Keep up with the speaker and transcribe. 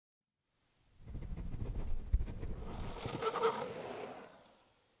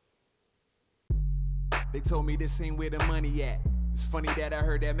They told me this ain't where the money at. It's funny that I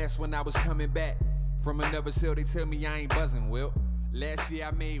heard that mess when I was coming back from another cell. They tell me I ain't buzzing, Will. Last year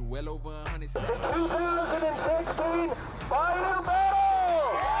I made well over 100 stacks. The 2016 Bayou Battle!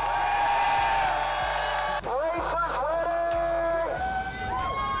 Racers ready!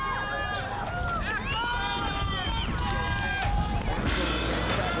 Let's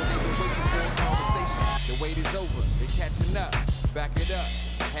travel, they been waiting for a conversation. The wait is over, they catching up. Back it up,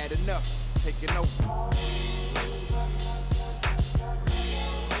 had enough, taking over.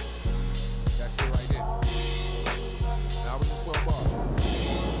 That's it right there. Now I was just 12 bars.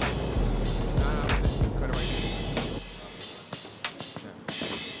 Nah, I was it. Cut it right there.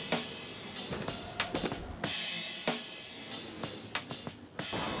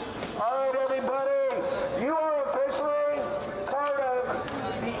 All right, everybody, you are officially part of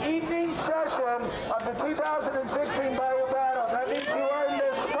the evening session of the 2016 Bayou Battle. That means you earned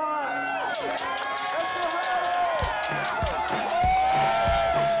this spot.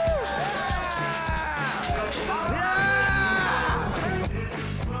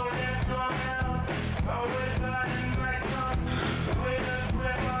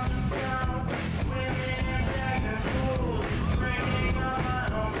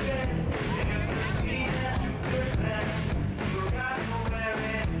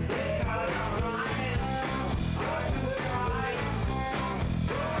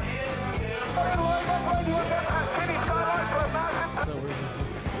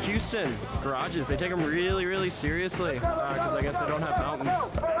 Houston garages, they take them really, really seriously because I guess they don't have mountains.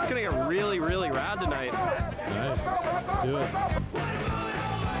 It's gonna get really, really rad tonight. Nice. Do it.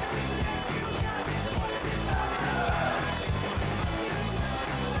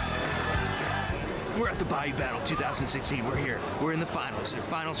 We're at the Bayou Battle 2016. We're here. We're in the finals. The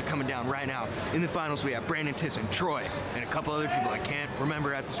finals are coming down right now. In the finals, we have Brandon, Troy, and a couple other people I can't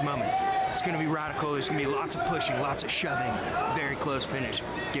remember at this moment. It's gonna be radical. There's gonna be lots of pushing, lots of shoving. Very close finish.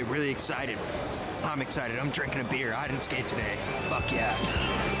 Get really excited. I'm excited. I'm drinking a beer. I didn't skate today. Fuck yeah.